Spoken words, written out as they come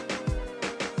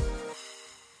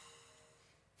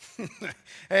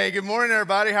Hey, good morning,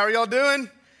 everybody. How are y'all doing?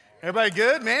 Everybody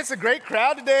good? Man, it's a great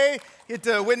crowd today. Get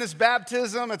to witness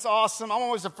baptism. It's awesome. I'm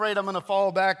always afraid I'm going to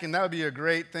fall back, and that would be a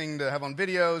great thing to have on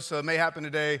video, so it may happen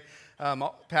today.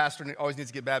 Pastor always needs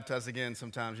to get baptized again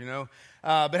sometimes, you know.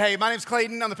 But hey, my name's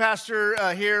Clayton. I'm the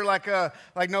pastor here, like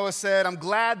Noah said. I'm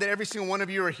glad that every single one of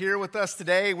you are here with us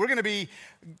today. We're going to be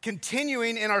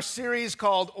continuing in our series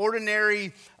called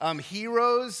Ordinary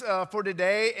Heroes for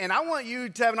today. And I want you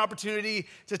to have an opportunity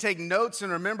to take notes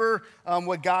and remember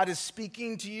what God is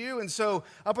speaking to you. And so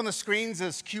up on the screens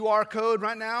is QR code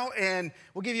right now. And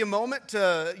we'll give you a moment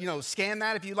to, scan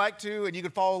that if you'd like to. And you can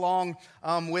follow along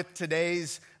with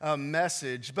today's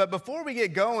message. But before we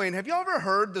get going, have you ever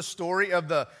heard the story of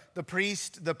the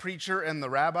priest, the preacher, and the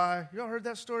rabbi? You all heard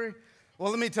that story? Well,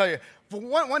 let me tell you.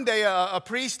 One day, a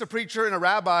priest, a preacher, and a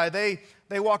rabbi, they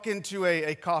walk into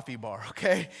a coffee bar,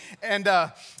 okay? And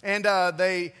one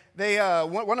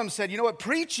of them said, you know what,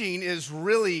 preaching is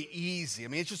really easy. I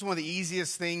mean, it's just one of the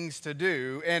easiest things to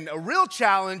do. And a real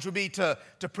challenge would be to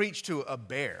preach to a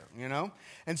bear,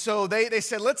 And so they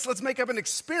said, let's make up an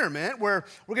experiment where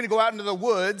we're going to go out into the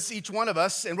woods, each one of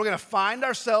us, and we're going to find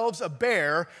ourselves a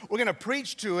bear. We're going to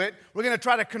preach to it. We're going to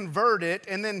try to convert it.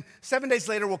 And then 7 days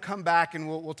later, we'll come back and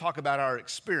we'll talk about our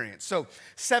experience. So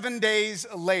 7 days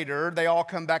later, they all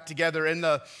come back together, and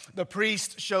the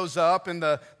priest shows up, and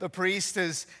the priest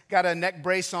has got a neck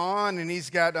brace on, and he's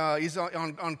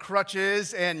on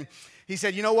crutches, and he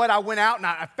said, you know what, I went out and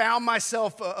I found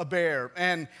myself a bear,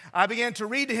 and I began to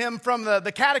read to him from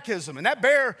the catechism, and that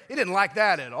bear, it didn't like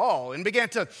that at all, and began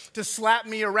to slap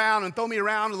me around and throw me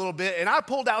around a little bit, and I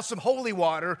pulled out some holy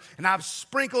water, and I've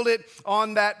sprinkled it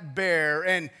on that bear,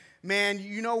 and man,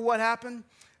 you know what happened?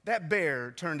 That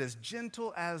bear turned as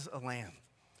gentle as a lamb.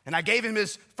 And I gave him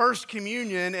his first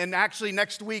communion, and actually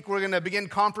next week we're going to begin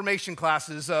confirmation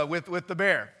classes with the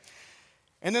bear.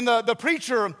 And then the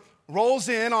preacher rolls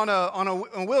in on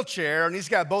a wheelchair, and he's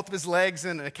got both of his legs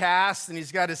in a cast, and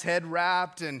he's got his head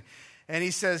wrapped, and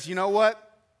he says, you know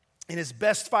what? In his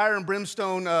best fire and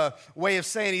brimstone way of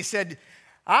saying, he said,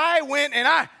 I went and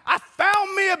I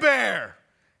found me a bear.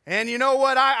 And you know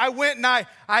what? I went and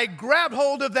I grabbed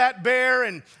hold of that bear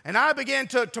and I began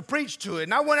to preach to it.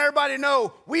 And I want everybody to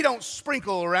know we don't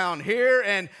sprinkle around here.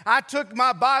 And I took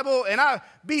my Bible and I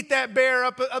beat that bear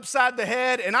upside the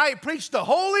head and I preached the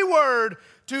holy word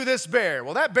to this bear.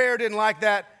 Well, that bear didn't like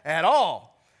that at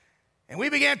all. And we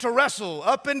began to wrestle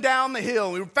up and down the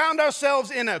hill. We found ourselves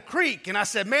in a creek. And I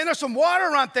said, man, there's some water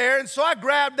right there. And so I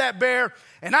grabbed that bear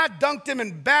and I dunked him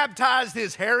and baptized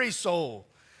his hairy soul.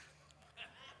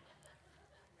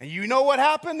 And you know what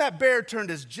happened? That bear turned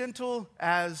as gentle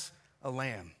as a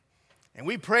lamb. And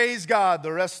we praised God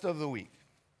the rest of the week.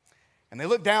 And they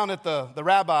looked down at the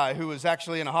rabbi who was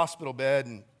actually in a hospital bed.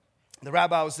 And the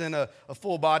rabbi was in a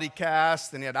full body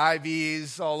cast. And he had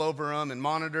IVs all over him and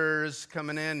monitors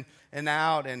coming in and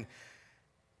out. And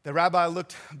the rabbi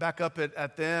looked back up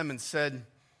at them and said,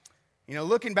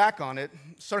 looking back on it,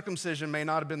 circumcision may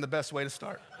not have been the best way to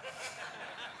start.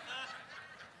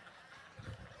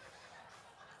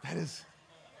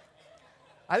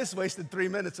 I just wasted 3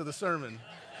 minutes of the sermon.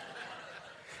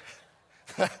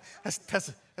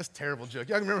 That's a terrible joke.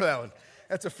 Y'all remember that one?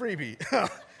 That's a freebie.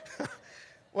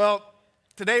 Well,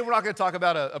 today we're not going to talk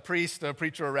about a priest, a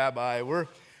preacher, a rabbi. We're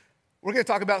going to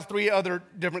talk about three other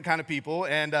different kind of people,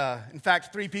 and in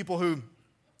fact, three people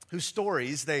whose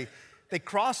stories they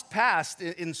crossed paths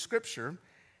in Scripture,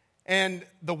 and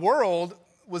the world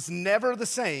was never the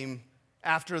same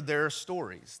after their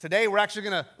stories. Today, we're actually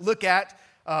going to look at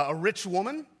a rich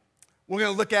woman. We're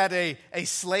going to look at a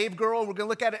slave girl. We're going to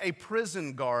look at a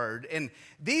prison guard. And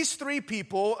these three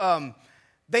people,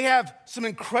 they have some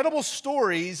incredible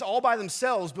stories all by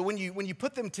themselves, but when you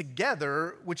put them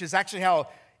together, which is actually how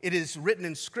it is written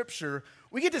in Scripture,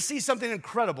 we get to see something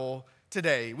incredible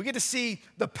today. We get to see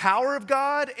the power of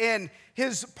God and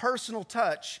His personal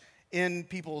touch in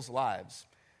people's lives.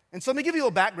 And so let me give you a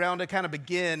little background to kind of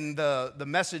begin the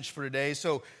message for today.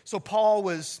 So Paul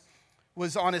was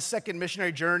on his second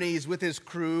missionary journey. He's with his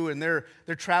crew, and they're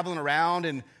traveling around.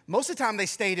 And most of the time, they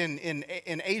stayed in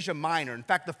Asia Minor. In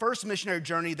fact, the first missionary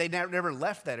journey, they never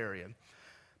left that area.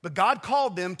 But God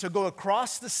called them to go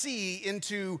across the sea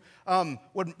into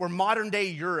where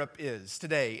modern-day Europe is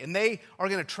today. And they are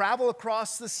going to travel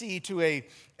across the sea to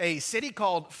a city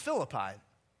called Philippi.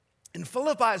 And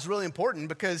Philippi is really important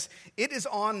because it is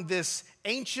on this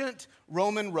ancient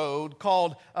Roman road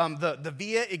called the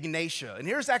Via Ignatia. And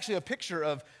here's actually a picture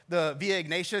of the Via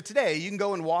Ignatia today. You can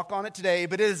go and walk on it today,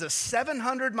 but it is a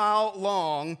 700-mile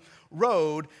long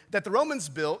road that the Romans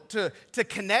built to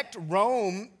connect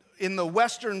Rome in the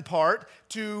western part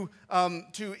to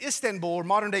Istanbul, or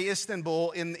modern-day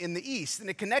Istanbul in the east. And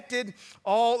it connected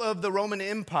all of the Roman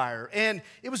Empire. And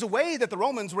it was a way that the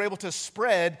Romans were able to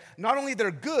spread not only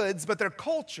their goods, but their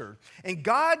culture. And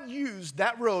God used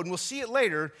that road, and we'll see it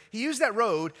later, he used that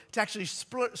road to actually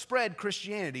spread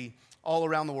Christianity all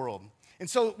around the world. And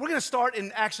so we're going to start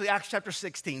in actually Acts chapter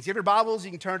 16. So if you have your Bibles,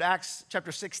 you can turn to Acts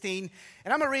chapter 16.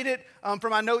 And I'm going to read it from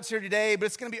my notes here today, but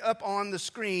it's going to be up on the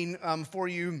screen for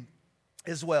you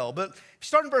as well. But if you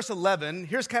start in verse 11,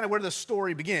 here's kind of where the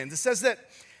story begins. It says that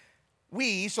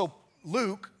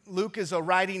Luke is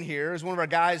writing here, is one of our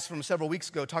guys from several weeks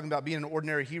ago talking about being an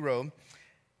ordinary hero.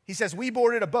 He says, we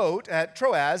boarded a boat at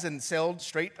Troas and sailed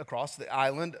straight across the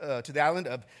island to the island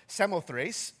of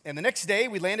Samothrace. And the next day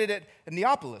we landed at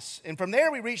Neapolis. And from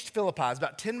there we reached Philippi,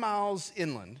 about 10 miles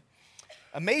inland,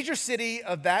 a major city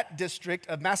of that district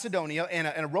of Macedonia and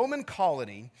a Roman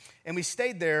colony. And we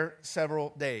stayed there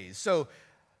several days. So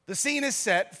the scene is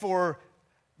set for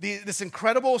this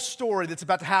incredible story that's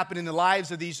about to happen in the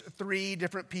lives of these three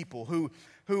different people who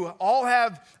all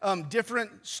have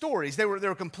different stories. They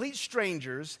were complete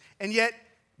strangers, and yet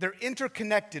they're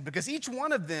interconnected because each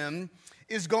one of them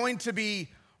is going to be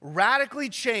radically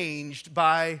changed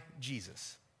by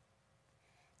Jesus.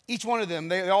 Each one of them,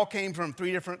 they all came from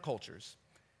three different cultures.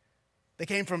 They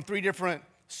came from three different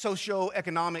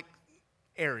socioeconomic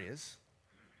areas.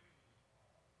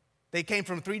 They came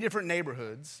from three different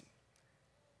neighborhoods.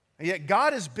 And yet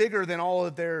God is bigger than all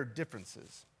of their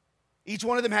differences. Each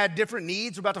one of them had different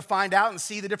needs. We're about to find out and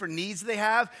see the different needs they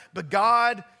have. But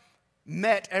God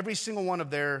met every single one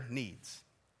of their needs.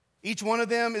 Each one of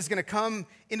them is going to come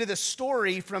into the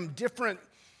story from different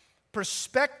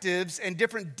perspectives and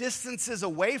different distances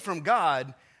away from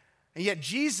God. And yet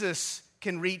Jesus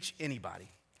can reach anybody.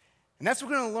 And that's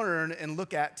what we're going to learn and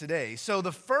look at today. So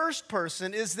the first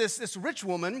person is this rich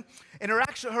woman, and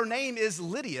her name is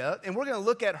Lydia. And we're going to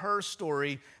look at her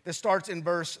story that starts in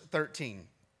verse 13.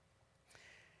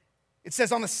 It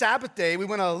says, on the Sabbath day, we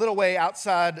went a little way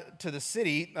outside to the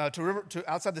city,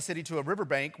 outside the city to a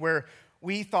riverbank where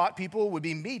we thought people would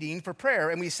be meeting for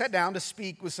prayer. And we sat down to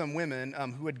speak with some women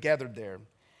who had gathered there.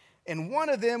 And one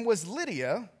of them was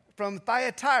Lydia from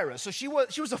Thyatira. So she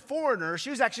was a foreigner. She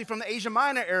was actually from the Asia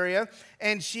Minor area,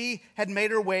 and she had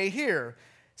made her way here.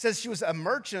 It says she was a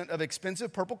merchant of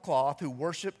expensive purple cloth who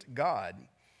worshiped God.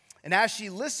 And as she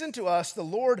listened to us, the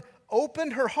Lord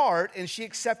opened her heart, and she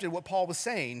accepted what Paul was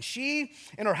saying. She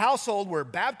and her household were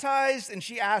baptized, and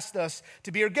she asked us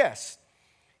to be her guests.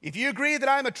 If you agree that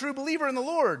I am a true believer in the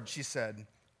Lord, she said,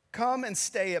 come and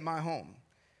stay at my home.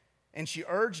 And she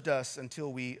urged us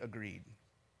until we agreed.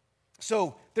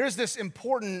 So there's this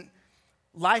important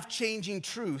life-changing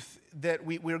truth that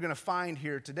we're going to find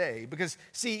here today. Because,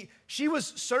 see, she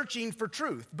was searching for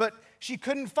truth, but she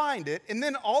couldn't find it. And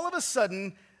then all of a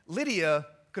sudden, Lydia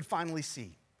could finally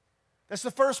see. That's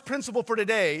the first principle for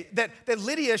today, that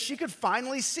Lydia, she could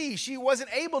finally see. She wasn't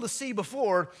able to see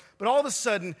before, but all of a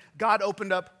sudden, God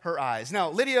opened up her eyes. Now,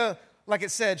 Lydia, like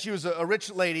it said, she was a rich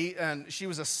lady, and she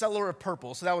was a seller of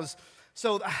purple. The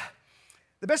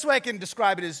best way I can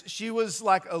describe it is she was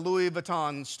like a Louis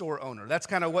Vuitton store owner. That's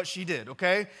kind of what she did,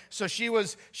 okay? So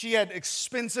she had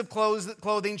expensive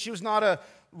clothing. She was not a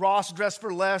Ross Dress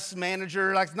for Less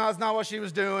manager. That's not what she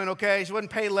was doing, okay? She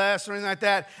wouldn't pay less or anything like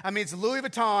that. I mean, it's Louis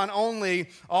Vuitton only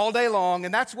all day long,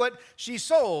 and that's what she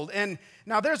sold. And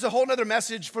now there's a whole other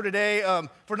message for today,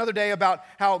 for another day, about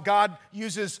how God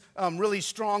uses really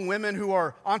strong women who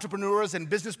are entrepreneurs and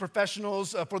business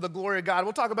professionals for the glory of God.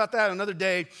 We'll talk about that another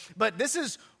day. But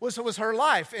this was her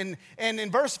life. And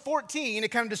in verse 14,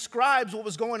 it kind of describes what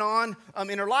was going on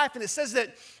in her life. And it says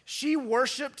that she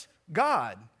worshiped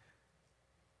God.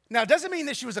 Now, it doesn't mean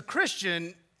that she was a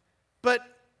Christian, but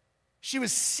she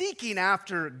was seeking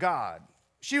after God.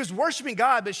 She was worshiping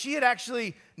God, but she had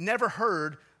actually never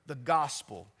heard the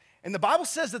gospel. And the Bible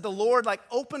says that the Lord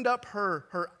opened up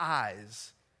her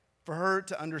eyes for her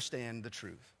to understand the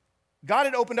truth. God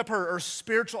had opened up her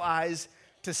spiritual eyes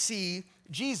to see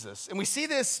Jesus. And we see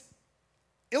this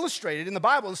illustrated in the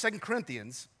Bible in 2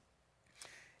 Corinthians.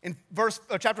 In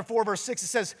chapter 4, verse 6, it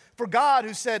says, for God,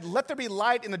 who said, let there be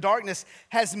light in the darkness,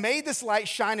 has made this light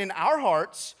shine in our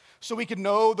hearts so we can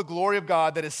know the glory of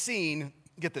God that is seen,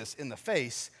 get this, in the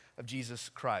face of Jesus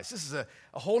Christ. This is a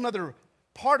whole other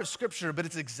part of Scripture, but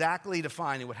it's exactly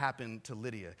defining what happened to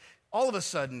Lydia. All of a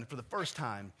sudden, for the first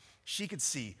time, she could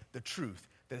see the truth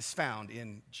that is found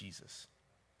in Jesus.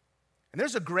 And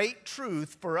there's a great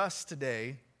truth for us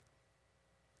today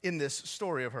in this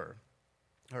story of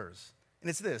hers. And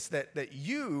it's this, that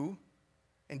you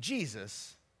and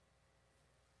Jesus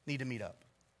need to meet up.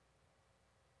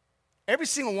 Every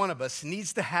single one of us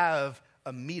needs to have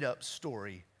a meetup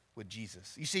story with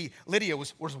Jesus. You see, Lydia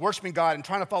was worshiping God and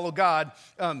trying to follow God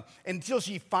until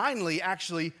she finally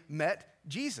actually met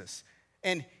Jesus.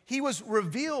 And he was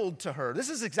revealed to her. This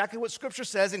is exactly what Scripture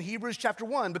says in Hebrews chapter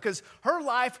 1, because her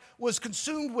life was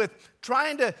consumed with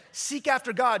trying to seek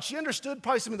after God. She understood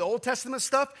probably some of the Old Testament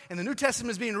stuff, and the New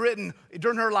Testament is being written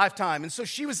during her lifetime. And so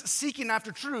she was seeking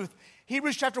after truth.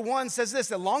 Hebrews chapter 1 says this,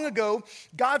 that long ago,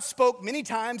 God spoke many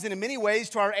times and in many ways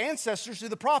to our ancestors through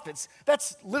the prophets.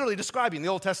 That's literally describing the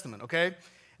Old Testament, okay? And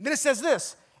then it says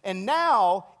this, and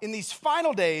now in these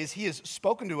final days, he has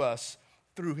spoken to us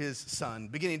through his Son,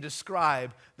 beginning to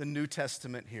describe the New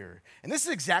Testament here. And this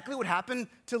is exactly what happened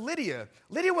to Lydia.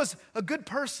 Lydia was a good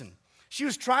person. She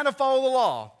was trying to follow the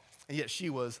law, and yet she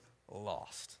was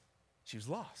lost. She was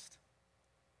lost.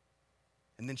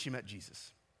 And then she met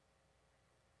Jesus.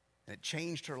 And it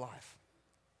changed her life.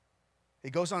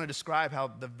 It goes on to describe how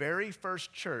the very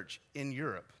first church in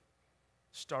Europe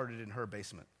started in her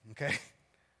basement, okay?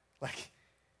 Like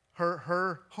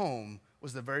her home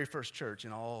was the very first church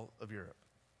in all of Europe.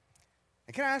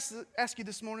 And can I ask you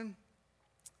this morning?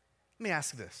 Let me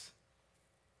ask this.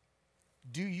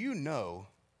 Do you know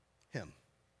him?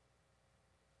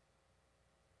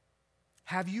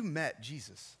 Have you met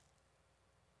Jesus?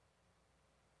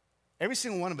 Every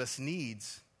single one of us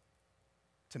needs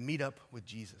to meet up with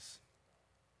Jesus.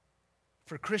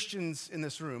 For Christians in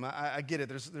this room, I get it,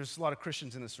 there's a lot of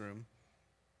Christians in this room.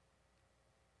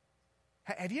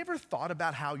 Have you ever thought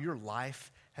about how your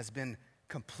life has been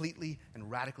completely and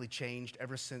radically changed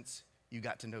ever since you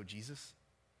got to know Jesus?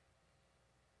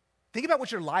 Think about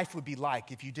what your life would be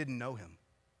like if you didn't know him.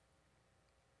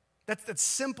 That's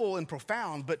simple and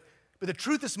profound, but the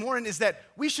truth this morning is that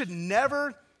we should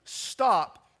never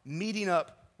stop meeting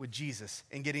up with Jesus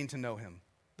and getting to know him.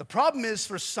 The problem is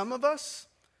for some of us,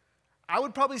 I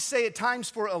would probably say at times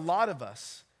for a lot of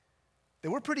us, that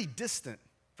we're pretty distant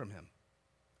from him.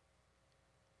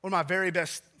 One of my very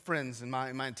best friends in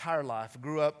my entire life.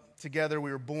 Grew up together.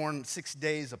 We were born 6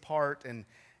 days apart and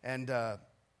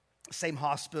same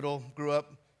hospital. Grew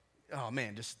up,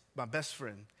 just my best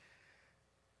friend.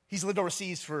 He's lived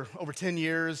overseas for over 10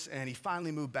 years, and he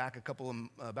finally moved back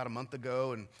about a month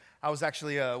ago. And I was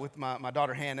actually with my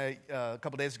daughter Hannah a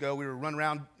couple days ago. We were running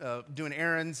around doing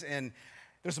errands, and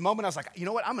there's a moment I was like, you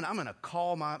know what? I'm gonna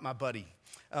call my buddy.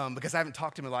 Because I haven't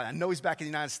talked to him a lot. I know he's back in the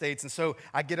United States, and so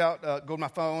I get out, go to my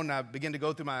phone, I begin to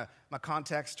go through my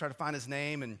contacts, try to find his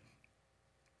name, and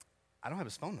I don't have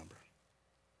his phone number.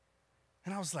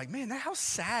 And I was like, man, how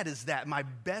sad is that? My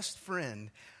best friend,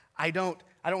 I don't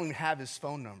even have his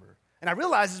phone number. And I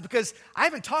realized it's because I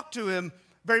haven't talked to him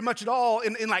very much at all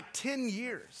in like 10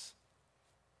 years.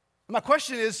 My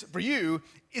question is for you,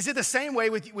 is it the same way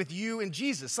with you and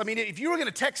Jesus? I mean, if you were going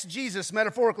to text Jesus,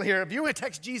 metaphorically here, if you were going to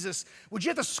text Jesus, would you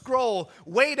have to scroll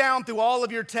way down through all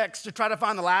of your texts to try to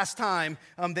find the last time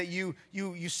that you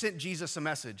sent Jesus a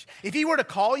message? If he were to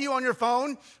call you on your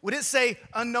phone, would it say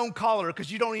unknown caller because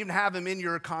you don't even have him in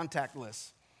your contact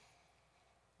list?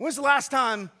 When's the last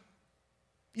time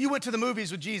you went to the movies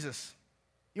with Jesus?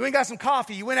 You went and got some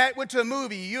coffee. You went to a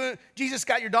movie. Jesus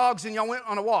got your dogs and y'all went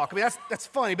on a walk. I mean, that's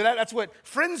funny, but that's what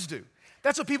friends do.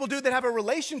 That's what people do that have a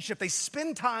relationship. They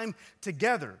spend time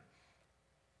together.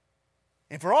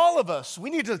 And for all of us, we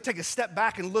need to take a step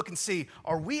back and look and see,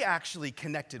 are we actually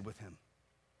connected with him?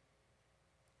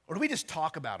 Or do we just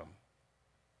talk about him?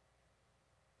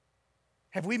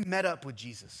 Have we met up with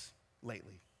Jesus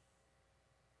lately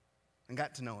and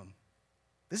got to know him?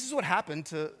 This is what happened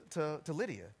to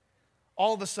Lydia.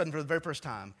 All of a sudden, for the very first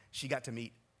time, she got to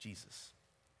meet Jesus.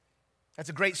 That's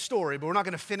a great story, but we're not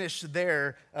going to finish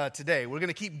there today. We're going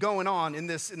to keep going on in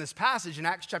this passage in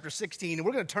Acts chapter 16, and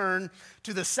we're going to turn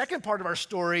to the second part of our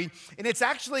story, and it's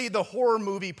actually the horror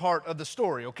movie part of the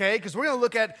story, okay? Because we're going to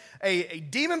look at a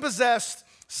demon-possessed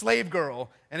slave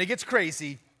girl, and it gets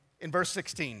crazy in verse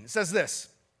 16. It says this.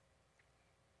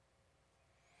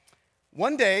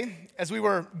 One day, as we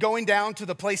were going down to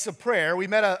the place of prayer, we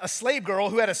met a slave girl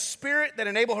who had a spirit that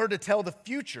enabled her to tell the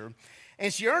future,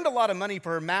 and she earned a lot of money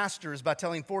for her masters by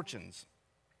telling fortunes.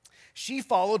 She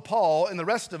followed Paul and the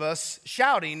rest of us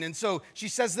shouting, and so she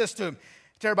says this to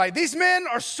everybody, "These men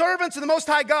are servants of the Most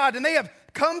High God, and they have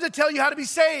come to tell you how to be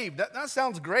saved." That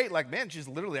sounds great. Like, man, she's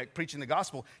literally like preaching the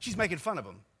gospel. She's making fun of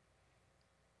them.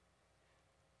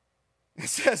 It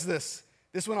says this.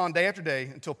 This went on day after day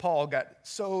until Paul got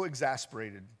so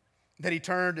exasperated that he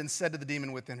turned and said to the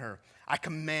demon within her, "I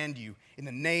command you in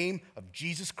the name of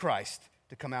Jesus Christ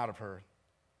to come out of her."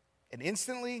 And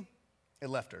instantly it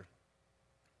left her.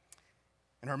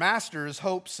 And her master's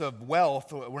hopes of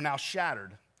wealth were now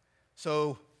shattered.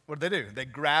 So what did they do? They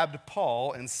grabbed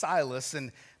Paul and Silas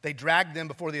and they dragged them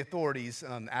before the authorities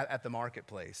at the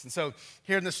marketplace. And so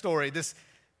here in the story, this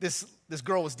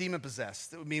girl was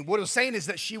demon-possessed. I mean, what it was saying is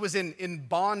that she was in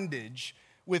bondage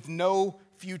with no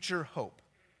future hope.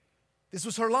 This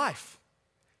was her life.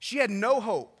 She had no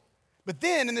hope. But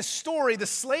then in this story, the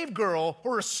slave girl,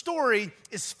 her story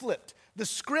is flipped. The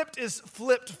script is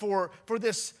flipped for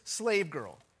this slave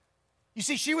girl. You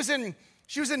see, she was in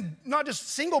not just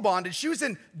single bondage, she was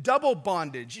in double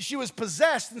bondage. She was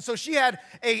possessed, and so she had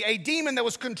a demon that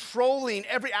was controlling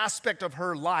every aspect of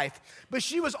her life. But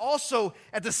she was also,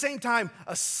 at the same time,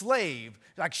 a slave.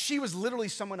 Like she was literally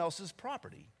someone else's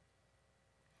property.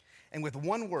 And with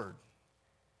one word,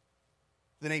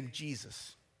 the name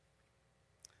Jesus,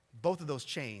 both of those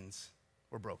chains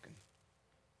were broken.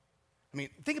 I mean,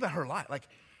 think about her life. Like,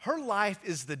 her life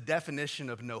is the definition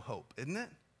of no hope, isn't it?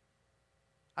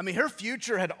 I mean, her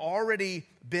future had already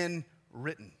been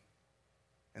written.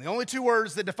 And the only two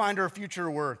words that defined her future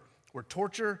were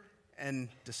torture and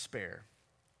despair.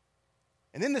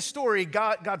 And in this story,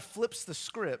 God flips the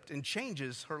script and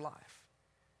changes her life.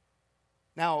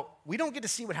 Now, we don't get to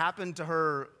see what happened to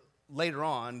her later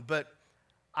on, but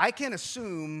I can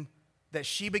assume that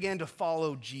she began to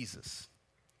follow Jesus.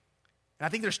 And I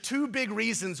think there's two big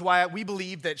reasons why we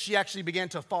believe that she actually began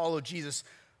to follow Jesus.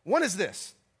 One is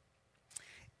this.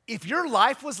 If your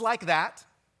life was like that,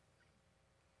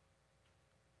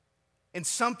 and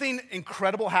something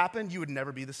incredible happened, you would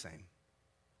never be the same.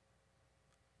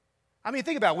 I mean,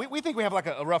 think about it. We think we have like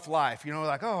a rough life, you know,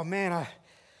 like, oh man,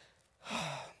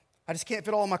 I just can't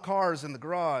fit all my cars in the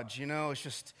garage, you know,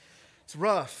 it's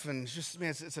rough, and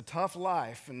it's a tough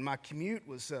life, and my commute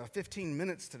was 15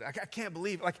 minutes today. I can't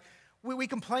believe it. Like, we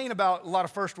complain about a lot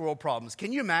of first world problems.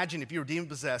 Can you imagine if you were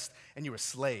demon-possessed and you were a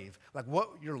slave, like what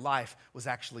your life was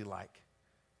actually like?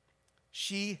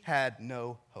 She had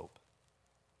no hope.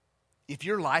 If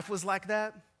your life was like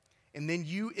that, and then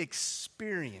you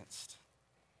experienced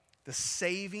the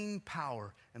saving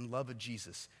power and love of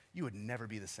Jesus, you would never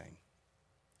be the same.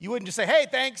 You wouldn't just say, hey,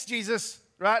 thanks, Jesus,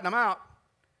 right, and I'm out.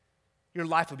 Your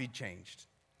life would be changed.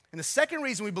 And the second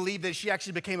reason we believe that she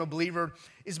actually became a believer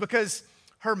is because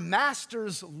her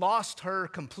masters lost her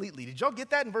completely. Did y'all get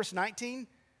that in verse 19?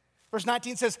 Verse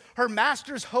 19 says, her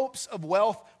master's hopes of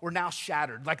wealth were now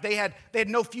shattered. Like they had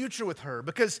no future with her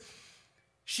because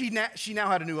she now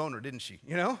had a new owner, didn't she?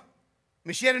 You know? I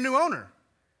mean, she had a new owner.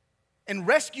 And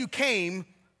rescue came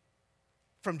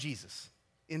from Jesus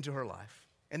into her life.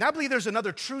 And I believe there's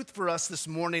another truth for us this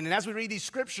morning. And as we read these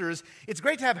scriptures, it's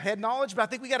great to have head knowledge, but I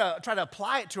think we got to try to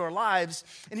apply it to our lives.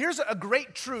 And here's a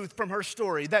great truth from her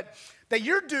story, that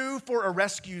you're due for a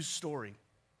rescue story.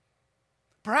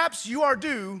 Perhaps you are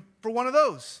due for one of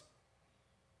those.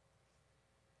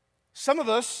 Some of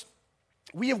us,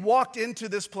 we have walked into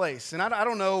this place, and I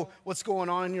don't know what's going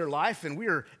on in your life, and we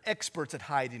are experts at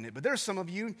hiding it, but there's some of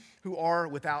you who are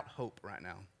without hope right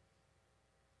now.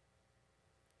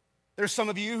 There's some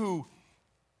of you who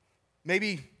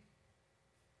maybe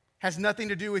has nothing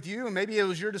to do with you, and maybe it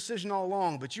was your decision all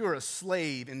along, but you are a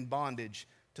slave in bondage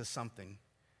to something.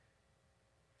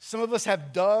 Some of us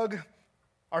have dug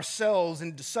ourselves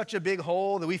into such a big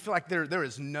hole that we feel like there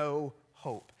is no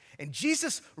hope. And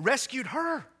Jesus rescued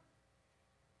her,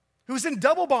 who was in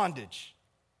double bondage,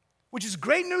 which is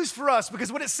great news for us,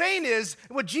 because what it's saying is,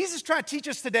 what Jesus is trying to teach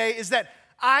us today is that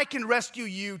I can rescue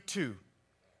you too.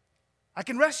 I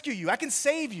can rescue you. I can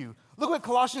save you. Look what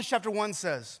Colossians chapter 1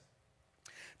 says.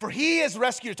 For he has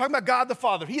rescued, talking about God the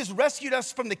Father, he has rescued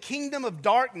us from the kingdom of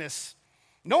darkness.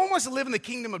 No one wants to live in the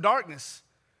kingdom of darkness.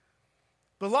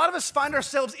 But a lot of us find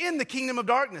ourselves in the kingdom of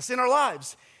darkness in our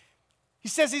lives. He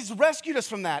says he's rescued us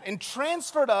from that and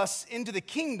transferred us into the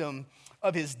kingdom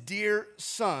of his dear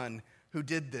Son, who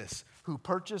did this, who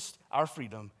purchased our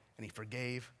freedom, and he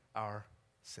forgave our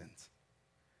sins.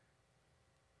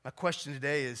 My question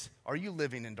today is, are you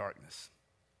living in darkness?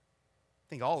 I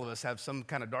think all of us have some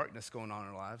kind of darkness going on in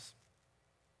our lives.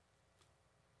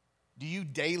 Do you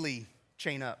daily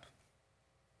chain up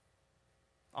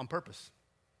on purpose?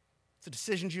 It's the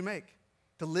decisions you make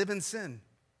to live in sin,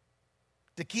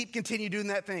 to continue doing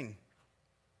that thing.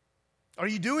 Are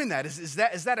you doing that? Is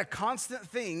that a constant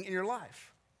thing in your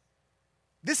life?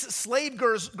 This slave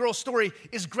girl story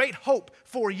is great hope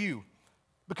for you.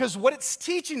 Because what it's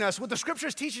teaching us, what the scripture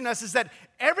is teaching us, is that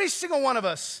every single one of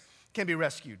us can be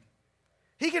rescued.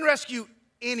 He can rescue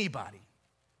anybody.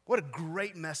 What a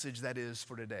great message that is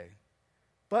for today.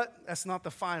 But that's not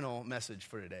the final message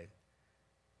for today.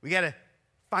 We got to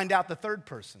find out the third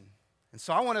person. And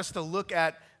so I want us to look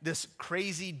at this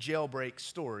crazy jailbreak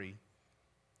story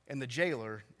and the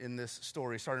jailer in this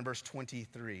story, starting in verse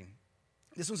 23.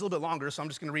 This one's a little bit longer, so I'm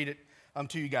just going to read it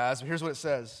to you guys. But here's what it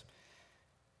says.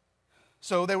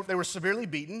 So they were severely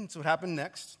beaten. That's what happened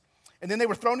next. And then they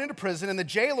were thrown into prison, and the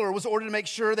jailer was ordered to make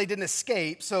sure they didn't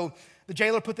escape. So the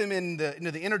jailer put them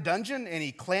into the inner dungeon, and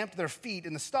he clamped their feet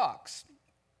in the stocks.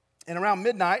 And around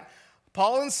midnight,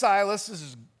 Paul and Silas, this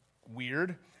is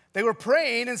weird, they were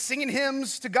praying and singing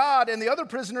hymns to God, and the other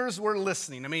prisoners were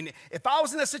listening. I mean, if I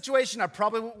was in that situation, I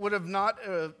probably would have not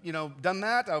done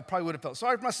that. I probably would have felt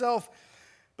sorry for myself,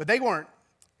 but they weren't.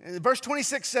 Verse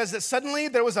 26 says that suddenly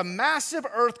there was a massive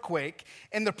earthquake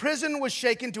and the prison was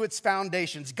shaken to its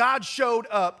foundations. God showed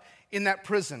up in that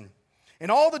prison.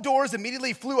 And all the doors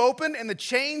immediately flew open and the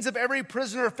chains of every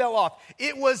prisoner fell off.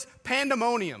 It was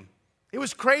pandemonium. It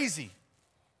was crazy.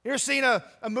 You ever seen a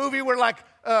movie where like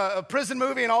a prison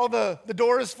movie and all the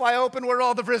doors fly open? What do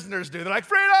all the prisoners do? They're like,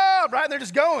 freedom, right? And they're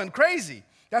just going crazy.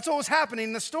 That's what was happening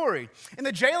in the story. And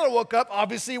the jailer woke up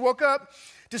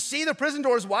to see the prison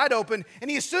doors wide open, and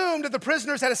he assumed that the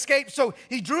prisoners had escaped, so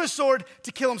he drew his sword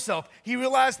to kill himself. He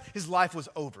realized his life was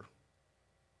over.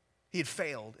 He had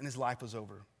failed, and his life was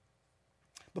over.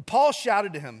 But Paul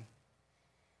shouted to him,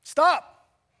 stop.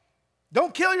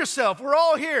 Don't kill yourself. We're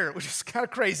all here, which is kind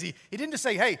of crazy. He didn't just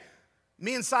say, hey,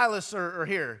 me and Silas are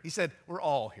here. He said, we're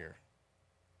all here.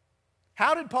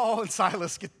 How did Paul and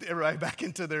Silas get everybody back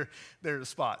into their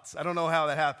spots? I don't know how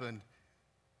that happened.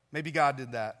 Maybe God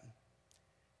did that.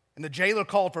 And the jailer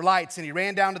called for lights, and he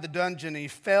ran down to the dungeon, and he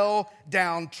fell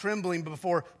down trembling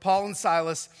before Paul and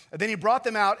Silas. And then he brought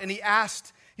them out, and he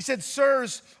said,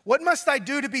 sirs, what must I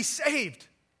do to be saved?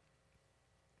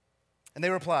 And they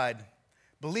replied,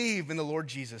 believe in the Lord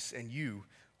Jesus, and you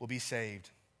will be saved,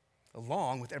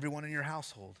 along with everyone in your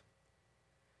household.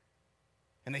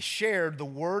 And they shared the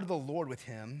word of the Lord with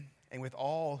him and with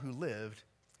all who lived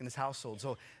in his household.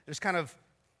 So the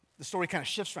story kind of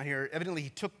shifts right here. Evidently, he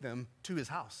took them to his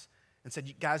house and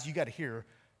said, guys, you got to hear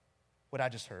what I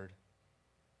just heard.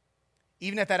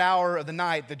 Even at that hour of the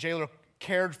night, the jailer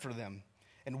cared for them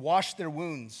and washed their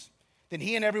wounds. Then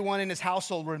he and everyone in his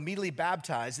household were immediately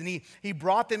baptized. And he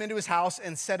brought them into his house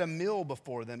and set a meal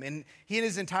before them. And he and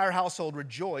his entire household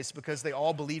rejoiced because they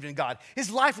all believed in God.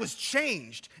 His life was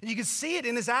changed. And you can see it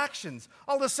in his actions.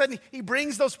 All of a sudden, he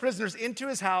brings those prisoners into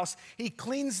his house. He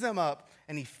cleans them up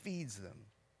and he feeds them.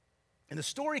 And the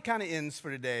story kind of ends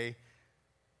for today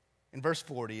in verse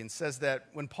 40 and says that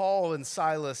when Paul and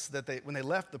Silas, when they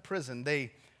left the prison,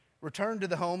 they returned to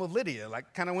the home of Lydia,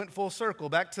 like kind of went full circle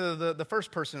back to the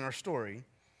first person in our story.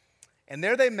 And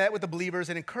there they met with the believers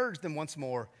and encouraged them once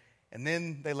more, and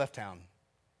then they left town.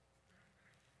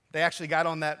 They actually got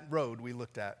on that road we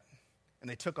looked at, and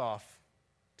they took off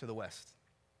to the west.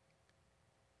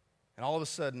 And all of a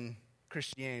sudden,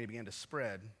 Christianity began to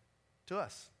spread to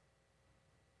us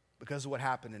because of what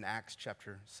happened in Acts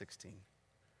chapter 16.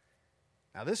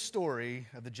 Now, this story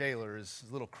of the jailer is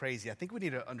a little crazy. I think we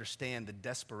need to understand the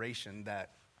desperation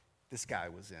that this guy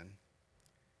was in.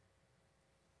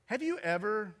 Have you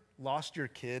ever lost your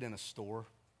kid in a store?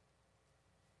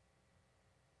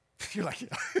 You're like,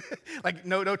 like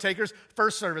no takers.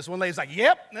 First service, one lady's like,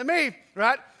 yep, that's me,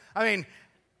 right? I mean,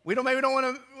 maybe we don't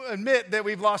want to admit that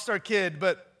we've lost our kid,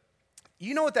 but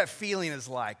you know what that feeling is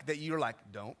like, that you're like,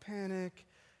 don't panic.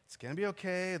 It's going to be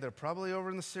okay. They're probably over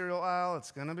in the cereal aisle.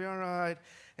 It's going to be all right.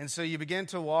 And so you begin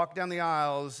to walk down the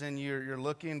aisles, and you're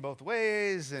looking both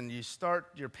ways, and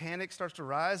your panic starts to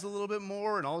rise a little bit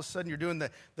more, and all of a sudden you're doing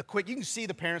the quick. You can see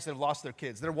the parents that have lost their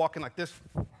kids. They're walking like this,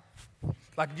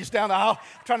 like just down the aisle,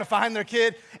 trying to find their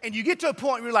kid. And you get to a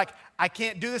point where you're like, I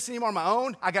can't do this anymore on my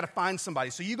own. I got to find somebody.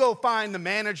 So you go find the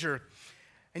manager.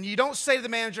 And you don't say to the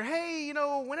manager, hey,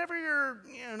 whenever you're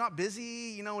not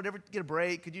busy, whenever get a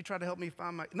break, could you try to help me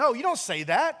find my... No, you don't say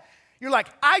that. You're like,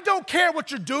 I don't care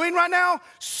what you're doing right now.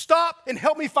 Stop and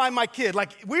help me find my kid.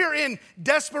 Like, we're in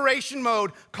desperation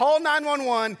mode. Call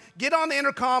 911, get on the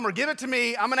intercom or give it to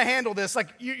me. I'm going to handle this.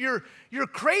 Like, you're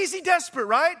crazy desperate,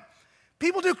 right?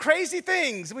 People do crazy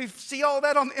things. We see all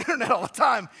that on the internet all the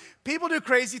time. People do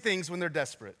crazy things when they're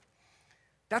desperate.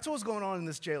 That's what was going on in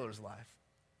this jailer's life.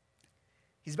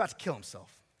 He's about to kill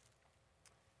himself.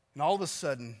 And all of a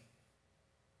sudden,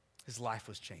 his life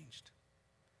was changed.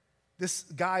 This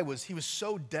guy was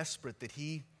so desperate that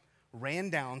he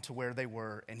ran down to where they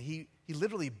were, and he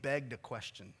literally begged a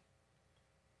question.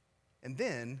 And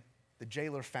then the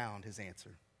jailer found his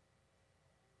answer.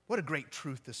 What a great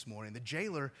truth this morning. The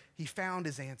jailer, he found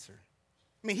his answer.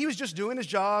 I mean, he was just doing his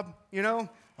job,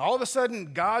 All of a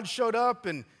sudden, God showed up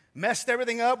and messed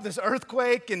everything up, this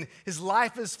earthquake, and his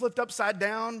life is flipped upside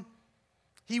down.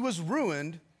 He was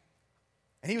ruined,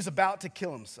 and he was about to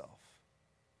kill himself.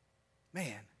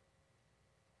 Man.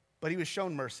 But he was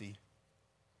shown mercy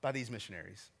by these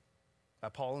missionaries, by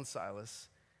Paul and Silas.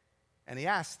 And he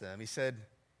asked them, he said,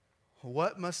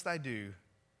 what must I do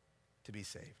to be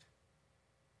saved?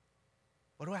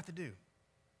 What do I have to do?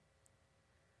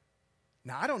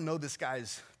 Now, I don't know this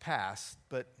guy's past,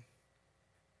 but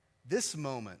this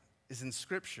moment is in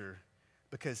Scripture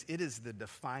because it is the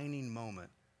defining moment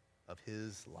of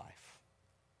his life.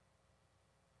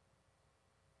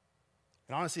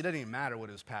 And honestly, it doesn't even matter what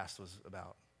his past was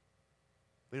about.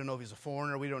 We don't know if he's a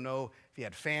foreigner. We don't know if he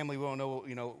had family. We don't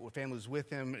know, what family was with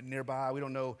him nearby. We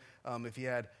don't know if he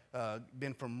had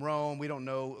been from Rome. We don't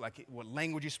know what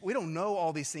language he spoke. We don't know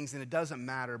all these things, and it doesn't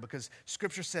matter because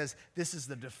Scripture says this is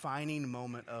the defining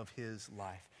moment of his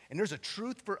life. And there's a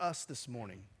truth for us this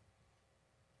morning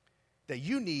that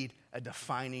you need a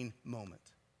defining moment.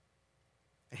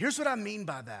 And here's what I mean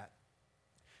by that.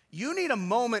 You need a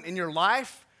moment in your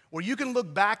life where you can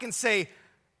look back and say,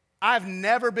 I've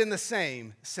never been the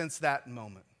same since that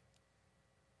moment.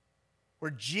 Where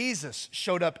Jesus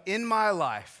showed up in my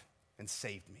life and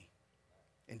saved me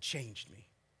and changed me.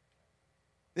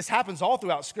 This happens all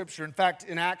throughout Scripture. In fact,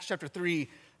 in Acts chapter 3,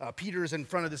 Peter is in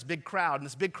front of this big crowd, and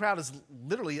this big crowd is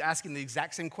literally asking the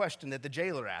exact same question that the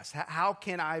jailer asked. How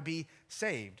can I be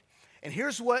saved? And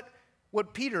here's what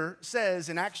Peter says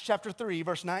in Acts chapter 3,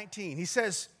 verse 19. He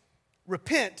says,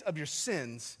 repent of your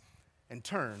sins and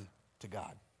turn to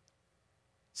God.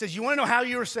 He says, you want to know how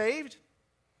you were saved?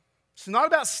 It's not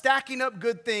about stacking up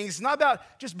good things. It's not about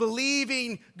just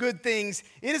believing good things.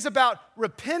 It is about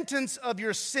repentance of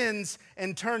your sins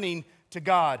and turning to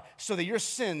God so that your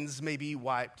sins may be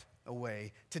wiped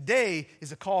away. Today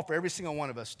is a call for every single one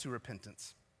of us to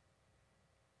repentance.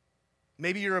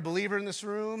 Maybe you're a believer in this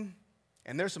room,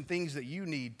 and there's some things that you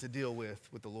need to deal with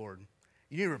the Lord.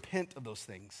 You need to repent of those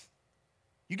things.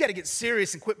 You got to get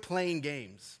serious and quit playing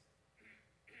games.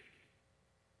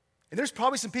 And there's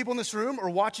probably some people in this room or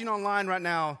watching online right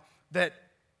now that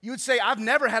you would say, I've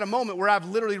never had a moment where I've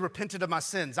literally repented of my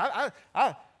sins. I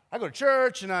go to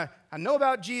church and I know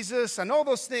about Jesus, I know all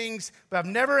those things, but I've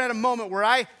never had a moment where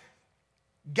I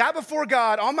got before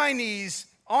God on my knees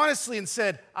honestly and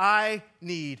said, I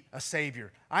need a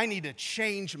Savior. I need to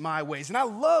change my ways. And I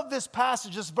love this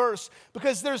passage, this verse,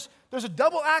 because there's a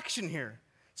double action here.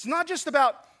 It's not just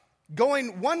about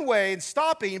going one way and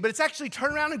stopping, but it's actually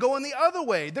turn around and going the other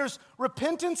way. There's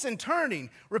repentance and turning.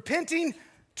 Repenting,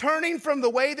 turning from the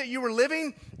way that you were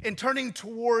living and turning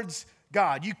towards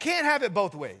God. You can't have it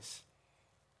both ways.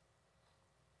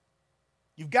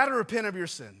 You've got to repent of your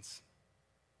sins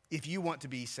if you want to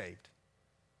be saved.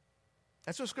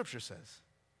 That's what Scripture says.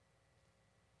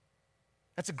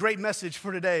 That's a great message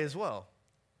for today as well.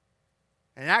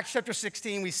 In Acts chapter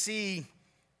 16, we see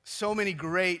so many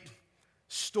great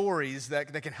stories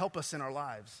that can help us in our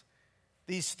lives.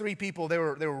 These three people, they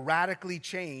were radically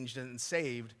changed and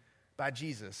saved by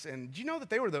Jesus. And do you know that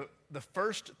they were the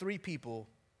first three people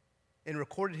in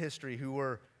recorded history who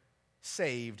were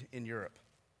saved in Europe?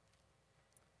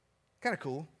 Kind of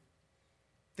cool,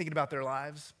 thinking about their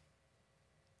lives.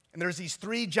 And there's these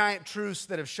three giant truths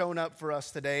that have shown up for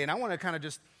us today. And I want to kind of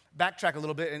just backtrack a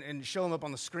little bit and show them up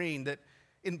on the screen. That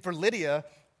for Lydia,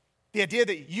 the idea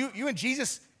that you and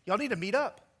Jesus, y'all need to meet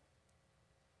up.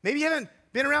 Maybe you haven't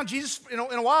been around Jesus in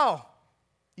a while.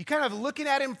 You're kind of looking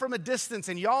at him from a distance,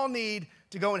 and y'all need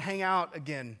to go and hang out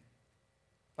again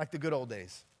like the good old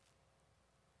days.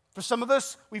 For some of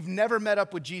us, we've never met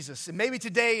up with Jesus. And maybe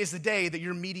today is the day that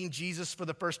you're meeting Jesus for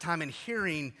the first time and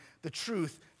hearing the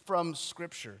truth from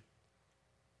Scripture.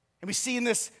 And we see in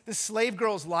this slave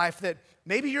girl's life that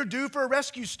maybe you're due for a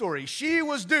rescue story. She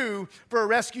was due for a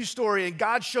rescue story, and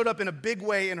God showed up in a big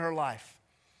way in her life.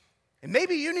 And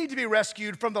maybe you need to be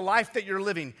rescued from the life that you're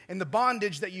living and the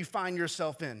bondage that you find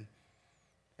yourself in.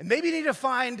 And maybe you need to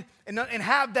find and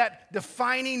have that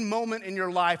defining moment in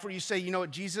your life where you say, you know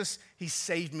what, Jesus, he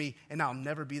saved me, and I'll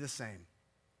never be the same.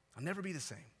 I'll never be the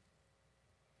same.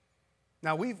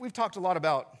 Now, we've talked a lot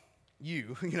about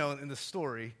you, in the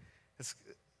story. It's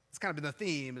kind of been the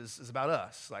theme is about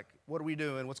us. Like, what are we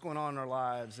doing? What's going on in our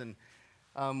lives?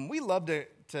 And we love to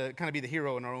kind of be the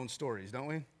hero in our own stories, don't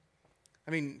we?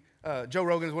 I mean, Joe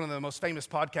Rogan is one of the most famous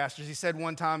podcasters. He said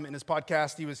one time in his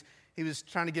podcast, he was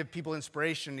trying to give people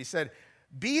inspiration. He said,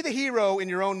 be the hero in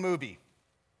your own movie.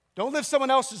 Don't live someone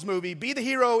else's movie. Be the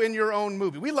hero in your own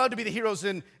movie. We love to be the heroes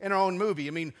in our own movie.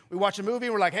 I mean, we watch a movie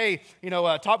and we're like, hey,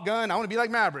 Top Gun, I want to be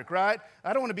like Maverick, right?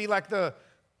 I don't want to be like the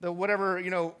whatever,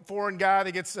 foreign guy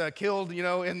that gets killed,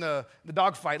 in the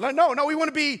dogfight. No, we want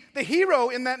to be the hero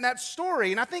in that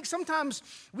story. And I think sometimes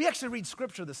we actually read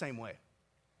Scripture the same way.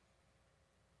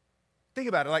 Think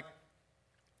about it. Like,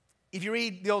 if you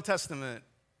read the Old Testament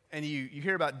and you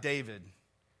hear about David,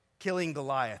 killing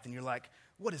Goliath, and you're like,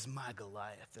 what is my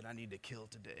Goliath that I need to kill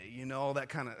today? You know, all that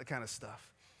kind of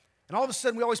stuff. And all of a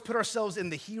sudden, we always put ourselves in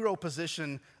the hero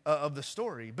position of the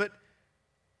story. But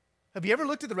have you ever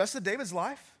looked at the rest of David's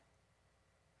life?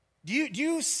 Do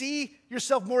you see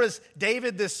yourself more as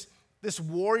David, this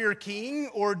warrior king,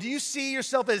 or do you see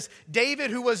yourself as David,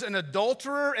 who was an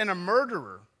adulterer and a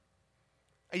murderer,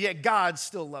 and yet God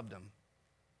still loved him?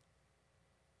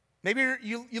 Maybe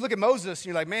you look at Moses and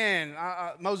you're like, man,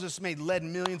 Moses led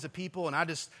millions of people, and I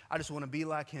just want to be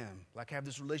like him, like have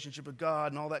this relationship with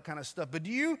God and all that kind of stuff. But do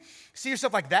you see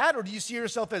yourself like that, or do you see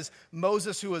yourself as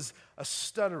Moses, who was a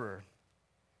stutterer,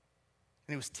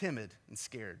 and he was timid and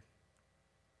scared,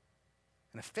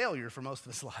 and a failure for most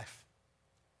of his life?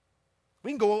 We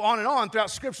can go on and on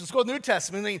throughout Scripture. Let's go to the New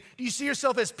Testament. I mean, do you see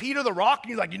yourself as Peter the rock? And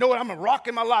you're like, you know what, I'm going to rock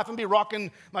in my life. I'm going to be rocking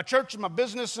my church and my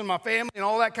business and my family and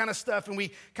all that kind of stuff. And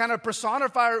we kind of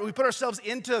personify, we put ourselves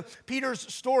into Peter's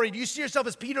story. Do you see yourself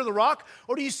as Peter the rock?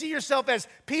 Or do you see yourself as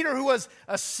Peter, who was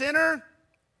a sinner,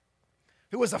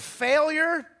 who was a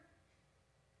failure,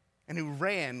 and who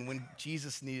ran when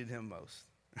Jesus needed him most?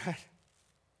 Right?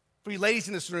 For you ladies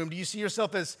in this room, do you see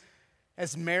yourself as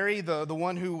Mary, the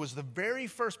one who was the very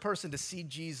first person to see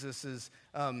Jesus'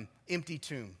 empty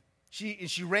tomb?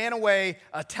 She ran away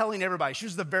telling everybody. She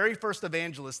was the very first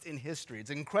evangelist in history. It's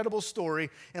an incredible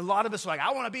story, and a lot of us are like,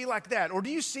 I want to be like that. Or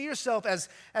do you see yourself as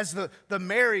the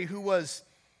Mary who was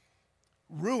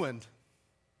ruined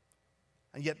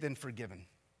and yet then forgiven?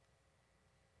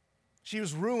 She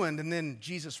was ruined, and then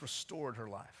Jesus restored her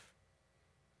life.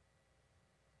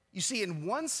 You see, in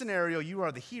one scenario, you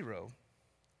are the hero.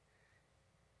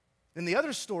 In the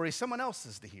other story, someone else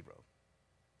is the hero.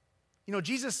 You know,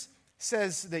 Jesus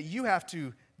says that you have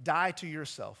to die to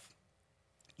yourself.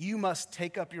 You must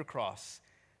take up your cross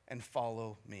and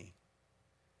follow me.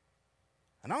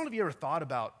 And I don't know if you ever thought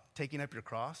about taking up your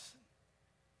cross,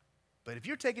 but if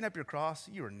you're taking up your cross,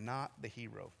 you are not the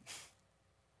hero.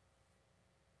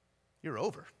 You're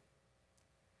over.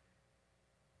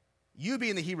 You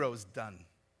being the hero is done.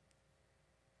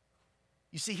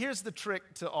 You see, here's the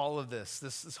trick to all of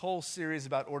this whole series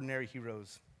about ordinary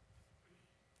heroes.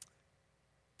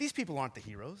 These people aren't the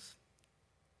heroes,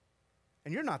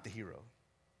 and you're not the hero.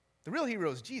 The real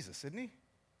hero is Jesus, isn't he?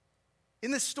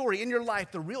 In this story, in your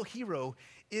life, the real hero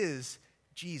is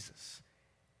Jesus.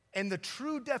 And the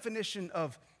true definition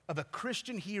of a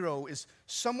Christian hero is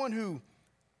someone who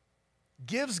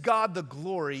gives God the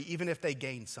glory even if they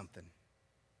gain something.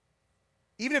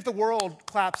 Even if the world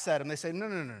claps at them, they say, no.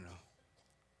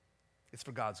 It's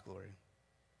for God's glory.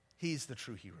 He's the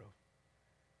true hero.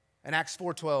 In Acts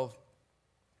 4:12,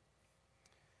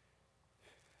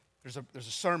 there's a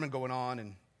sermon going on,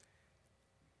 and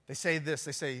they say this.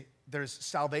 They say, there's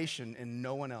salvation in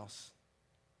no one else.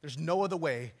 There's no other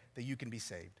way that you can be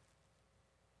saved.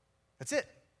 That's it.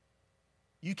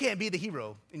 You can't be the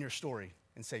hero in your story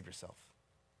and save yourself.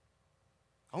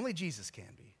 Only Jesus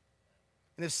can be.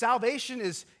 And if salvation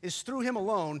is through him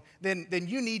alone, then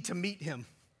you need to meet him.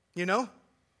 You know?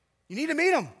 You need to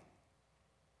meet him.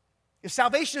 If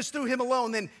salvation is through him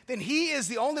alone, then he is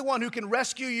the only one who can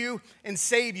rescue you and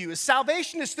save you. If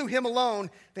salvation is through him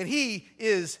alone, then he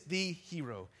is the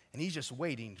hero. And he's just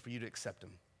waiting for you to accept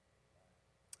him.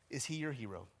 Is he your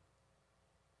hero?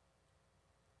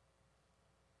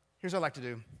 Here's what I'd like to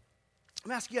do. I'm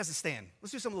going to ask you guys to stand.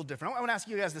 Let's do something a little different. I want to ask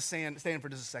you guys to stand for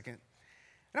just a second.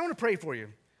 And I want to pray for you.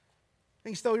 You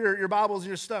can stow your Bibles and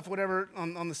your stuff, whatever,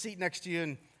 on the seat next to you.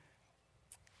 And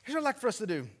here's what I'd like for us to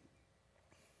do.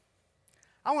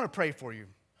 I want to pray for you.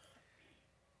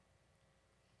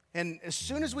 And as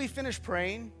soon as we finish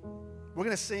praying, we're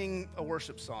going to sing a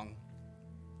worship song.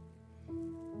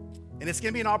 And it's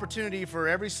going to be an opportunity for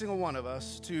every single one of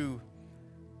us to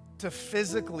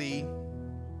physically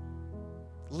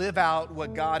live out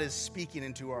what God is speaking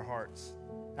into our hearts.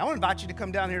 I want to invite you to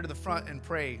come down here to the front and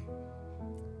pray.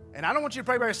 And I don't want you to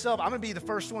pray by yourself. I'm going to be the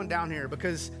first one down here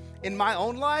because in my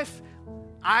own life,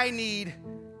 I need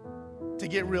to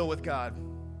get real with God.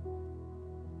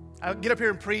 I get up here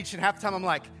and preach, and half the time I'm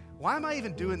like, why am I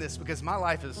even doing this? Because my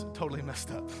life is totally messed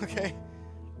up, okay?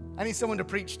 I need someone to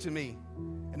preach to me.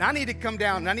 And I need to come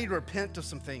down, and I need to repent of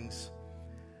some things.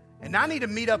 And I need to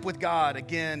meet up with God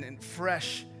again and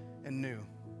fresh and new.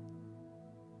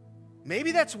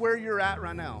 Maybe that's where you're at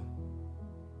right now.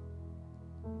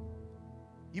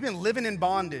 You've been living in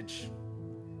bondage.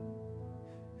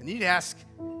 And you need to ask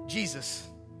Jesus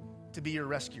to be your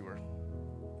rescuer.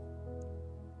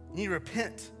 You need to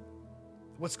repent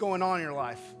of what's going on in your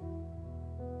life.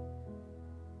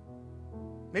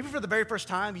 Maybe for the very first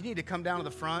time, you need to come down to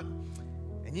the front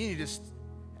and you need to just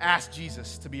ask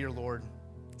Jesus to be your Lord.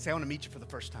 Say, I want to meet you for the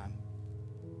first time.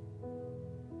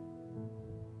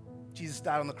 Jesus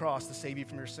died on the cross to save you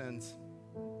from your sins.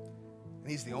 And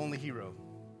he's the only hero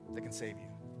that can save you.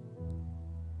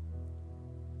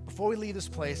 Before we leave this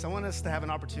place, I want us to have an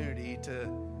opportunity to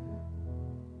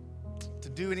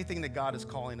do anything that God is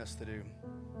calling us to do.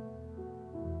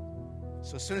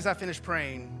 So as soon as I finish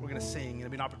praying, we're going to sing, and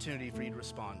it'll be an opportunity for you to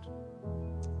respond.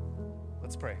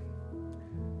 Let's pray.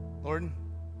 Lord,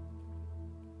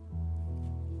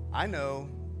 I know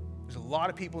there's a lot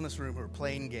of people in this room who are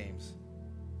playing games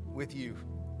with you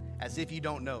as if you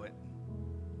don't know it.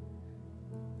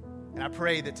 And I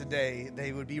pray that today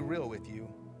they would be real with you.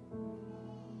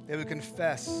 They would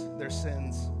confess their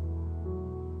sins.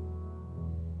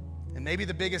 And maybe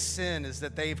the biggest sin is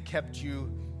that they've kept you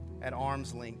at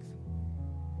arm's length.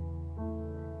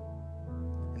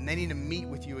 And they need to meet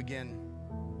with you again.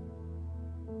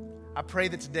 I pray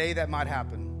that today that might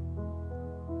happen.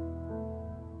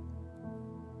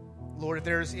 Lord, if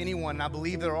there's anyone, and I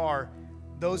believe there are,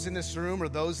 those in this room or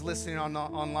those listening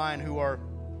online who are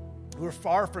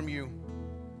far from you,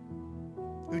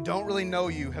 who don't really know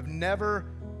you, have never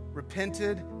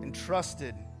repented and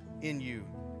trusted in you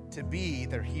to be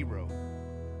their hero.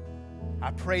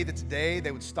 I pray that today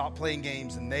they would stop playing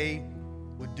games and they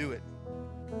would do it,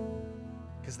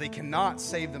 because they cannot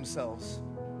save themselves.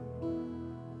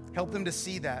 Help them to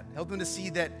see that. Help them to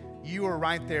see that you are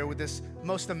right there with this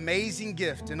most amazing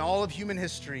gift in all of human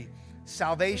history,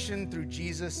 salvation through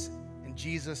Jesus and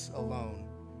Jesus alone.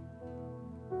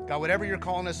 God, whatever you're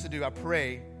calling us to do, I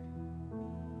pray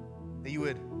that you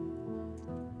would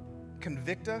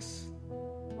convict us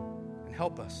and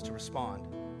help us to respond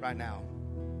right now.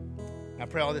 And I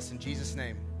pray all this in Jesus'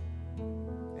 name.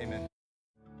 Amen.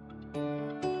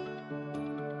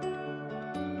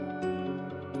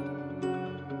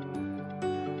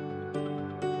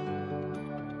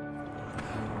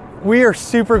 We are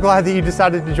super glad that you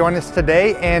decided to join us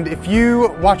today, and if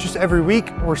you watch us every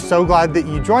week, we're so glad that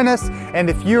you join us. And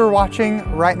if you're watching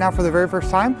right now for the very first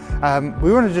time,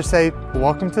 we want to just say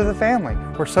welcome to the family.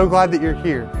 We're so glad that you're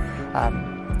here.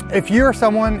 If you're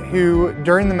someone who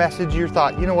during the message you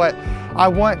thought, you know what, I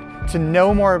want to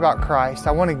know more about Christ,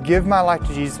 I want to give my life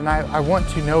to Jesus, and I want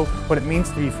to know what it means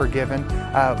to be forgiven,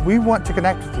 we want to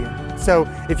connect with you. So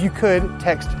if you could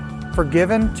text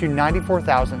forgiven to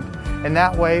 94,000. And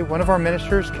that way, one of our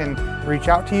ministers can reach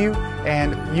out to you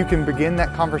and you can begin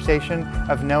that conversation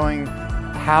of knowing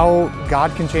how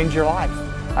God can change your life.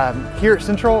 Here at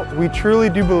Central, we truly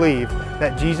do believe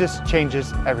that Jesus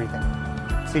changes everything.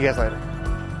 See you guys later.